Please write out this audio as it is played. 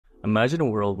Imagine a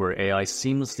world where AI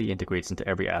seamlessly integrates into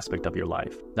every aspect of your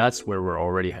life. That's where we're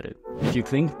already headed. If you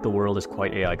think the world is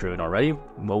quite AI-driven already,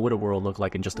 what would a world look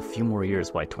like in just a few more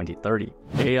years by 2030?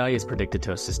 AI is predicted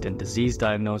to assist in disease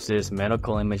diagnosis,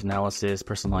 medical image analysis,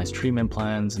 personalized treatment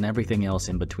plans, and everything else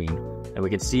in between. And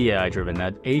we can see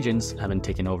AI-driven agents haven't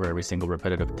taken over every single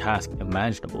repetitive task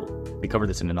imaginable. We covered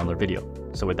this in another video.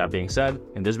 So with that being said,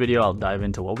 in this video I'll dive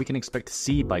into what we can expect to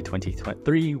see by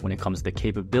 2023 when it comes to the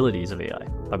capabilities of AI.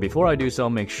 But before I do so,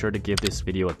 make sure to give this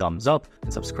video a thumbs up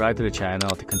and subscribe to the channel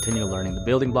to continue learning the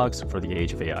building blocks for the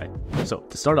age of AI. So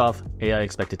to start off, AI is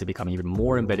expected to become even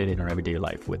more embedded in our everyday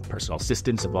life, with personal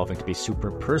assistants evolving to be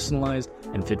super personalized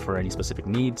and fit for any specific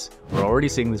needs. We're already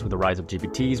seeing this with the rise of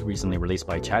GPTs recently released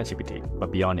by ChatGPT.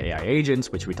 But beyond AI agents,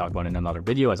 which we talked about in another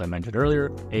video as I mentioned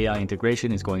earlier, AI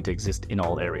integration is going to exist in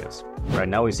all areas. Right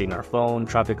now we see in our phone,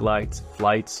 traffic lights,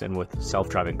 flights, and with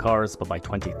self-driving cars, but by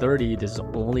 2030 this is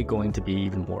only going to be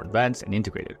even more advanced and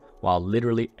integrated, while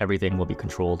literally everything will be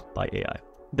controlled by AI.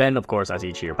 Then, of course, as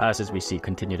each year passes, we see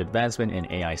continued advancement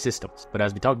in AI systems. But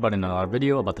as we talked about in another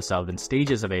video about the 7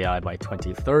 stages of AI, by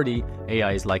 2030,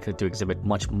 AI is likely to exhibit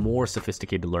much more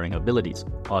sophisticated learning abilities,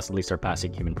 possibly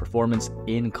surpassing human performance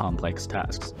in complex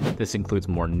tasks. This includes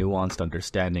more nuanced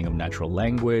understanding of natural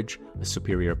language, a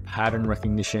superior pattern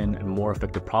recognition, and more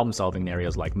effective problem solving in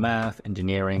areas like math,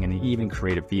 engineering, and even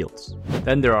creative fields.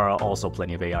 Then there are also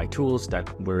plenty of AI tools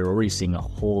that we're already seeing a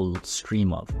whole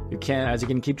stream of. As you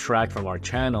can keep track from our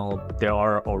channel, there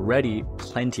are already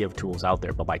plenty of tools out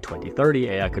there, but by 2030,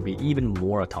 AI could be even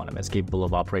more autonomous, capable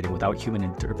of operating without human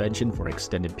intervention for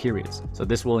extended periods. So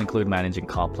this will include managing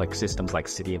complex systems like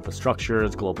city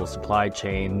infrastructures, global supply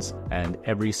chains, and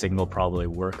every single probably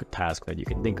work task that you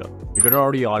can think of. You could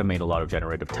already automate a lot of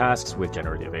generative tasks with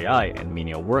generative AI and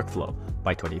menial workflow.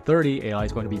 By 2030, AI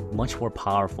is going to be much more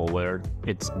powerful, where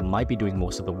it might be doing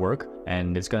most of the work,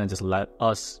 and it's going to just let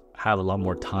us have a lot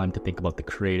more time to think about the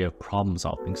creative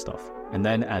problem-solving stuff. And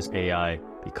then as AI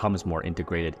becomes more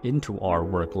integrated into our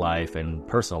work life and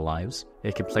personal lives,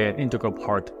 it can play an integral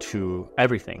part to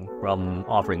everything, from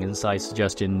offering insights,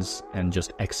 suggestions, and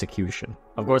just execution.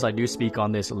 Of course, I do speak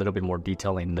on this a little bit more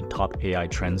detail in the top AI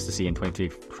trends to see in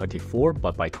 2024,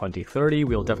 but by 2030,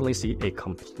 we'll definitely see a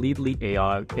completely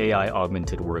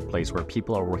AI-augmented workplace where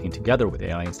people are working together with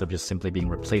AI instead of just simply being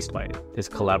replaced by it. This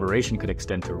collaboration could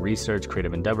extend to research,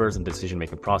 creative endeavors, and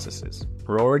decision-making processes.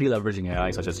 We're already leveraging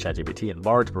AI such as ChatGPT and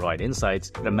Bard to provide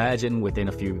insights, but imagine within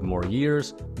a few more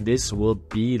years, this will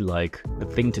be like the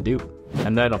thing to do.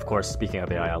 And then, of course, speaking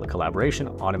of AI collaboration,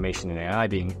 automation and AI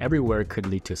being everywhere could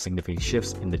lead to significant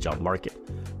shifts in the job market,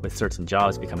 with certain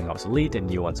jobs becoming obsolete and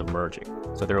new ones emerging.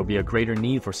 So there will be a greater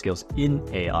need for skills in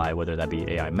AI, whether that be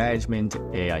AI management,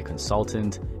 AI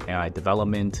consultant, AI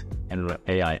development, and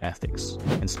AI ethics.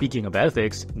 And speaking of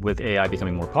ethics, with AI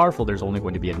becoming more powerful, there's only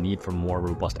going to be a need for more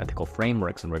robust ethical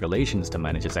frameworks and regulations to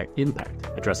manage its impact,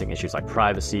 addressing issues like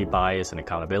privacy, bias, and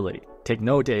accountability. Take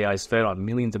note, AI is fed on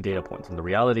millions of data points, and the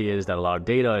reality is that a lot of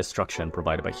data is structured and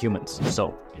provided by humans.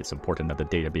 So it's important that the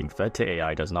data being fed to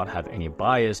AI does not have any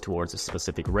bias towards a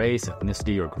specific race,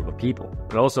 ethnicity, or group of people.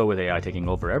 But also, with AI taking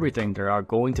over everything, there are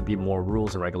going to be more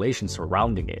rules and regulations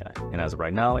surrounding AI. And as of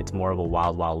right now, it's more of a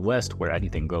wild, wild west where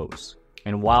anything goes.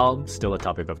 And while still a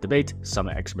topic of debate, some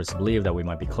experts believe that we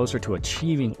might be closer to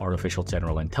achieving artificial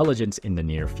general intelligence in the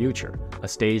near future, a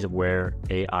stage of where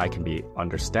AI can be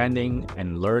understanding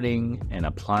and learning and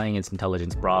applying its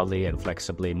intelligence broadly and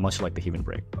flexibly, much like the human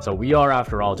brain. So we are,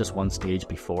 after all, just one stage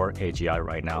before AGI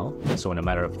right now. So in a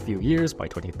matter of a few years, by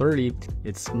 2030,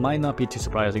 it might not be too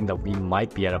surprising that we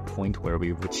might be at a point where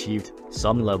we've achieved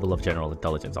some level of general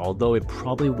intelligence, although it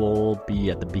probably will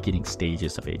be at the beginning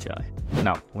stages of AGI.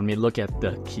 Now, when we look at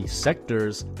the key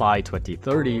sectors by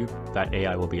 2030 that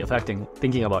AI will be affecting,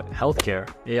 thinking about healthcare,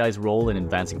 AI's role in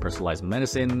advancing personalized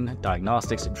medicine,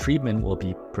 diagnostics, and treatment will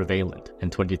be prevalent. In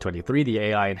 2023, the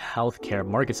AI in healthcare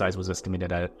market size was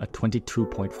estimated at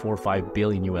 $22.45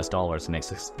 billion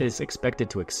and is expected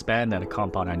to expand at a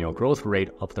compound annual growth rate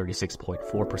of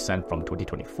 36.4% from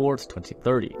 2024 to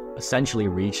 2030, essentially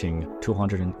reaching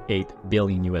 $208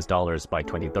 billion by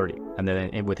 2030. And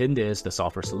then within this, the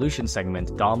software solutions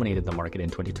segment dominated the market in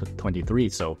 2023,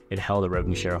 so it held a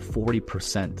revenue share of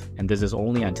 40%, and this is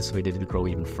only anticipated to grow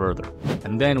even further.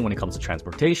 And then when it comes to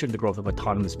transportation, the growth of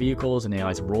autonomous vehicles and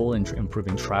AI's role in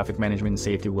improving traffic management and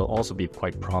safety will also be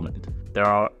quite prominent.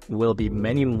 There will be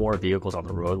many more vehicles on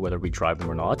the road, whether we drive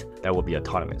them or not, that will be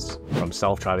autonomous, from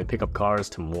self-driving pickup cars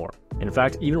to more. In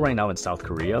fact, even right now in South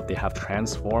Korea, they have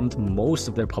transformed most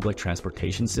of their public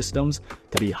transportation systems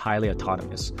to be highly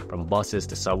autonomous, from buses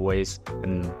to subways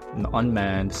and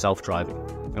unmanned self-driving.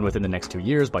 And within the next 2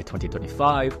 years, by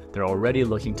 2035, they're already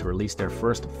looking to release their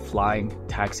first flying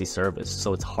taxi service.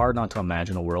 So it's hard not to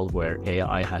imagine a world where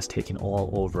AI has taken all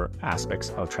over aspects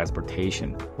of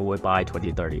transportation by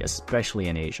 2030, especially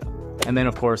in Asia. And then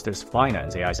of course there's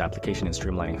finance, AI's application in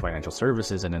streamlining financial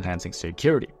services and enhancing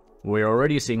security. We're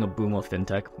already seeing a boom of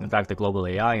fintech. In fact, the global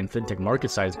AI and fintech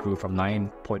market size grew from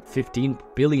 $9.15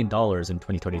 billion in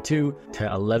 2022 to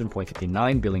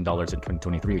 $11.59 billion in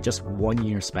 2023, just 1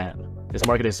 year span. This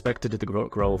market is expected to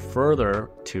grow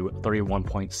further to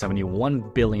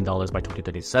 $31.71 billion by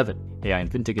 2037. AI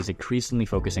and fintech is increasingly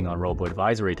focusing on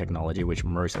robo-advisory technology, which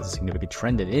emerged as a significant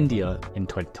trend in India in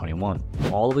 2021.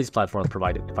 All of these platforms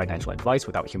provide financial advice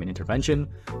without human intervention,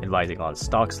 advising on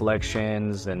stock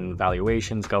selections and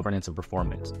valuations, governance, and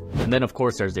performance. And then of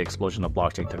course there's the explosion of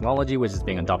blockchain technology, which is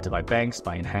being adopted by banks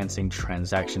by enhancing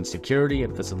transaction security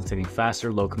and facilitating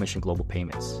faster, low commission global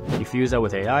payments. You fuse that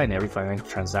with AI and every financial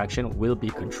transaction will be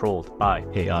controlled by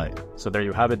AI. So there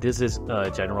you have it. This is a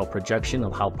general projection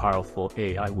of how powerful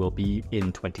AI will be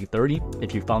in 2030.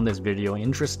 If you found this video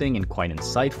interesting and quite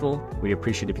insightful, we'd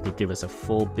appreciate if you could give us a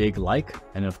full big like.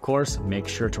 And of course, make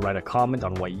sure to write a comment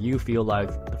on what you feel like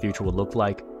the future will look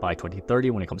like by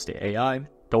 2030 when it comes to AI.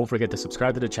 Don't forget to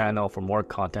subscribe to the channel for more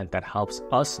content that helps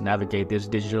us navigate this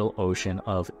digital ocean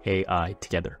of AI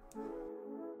together.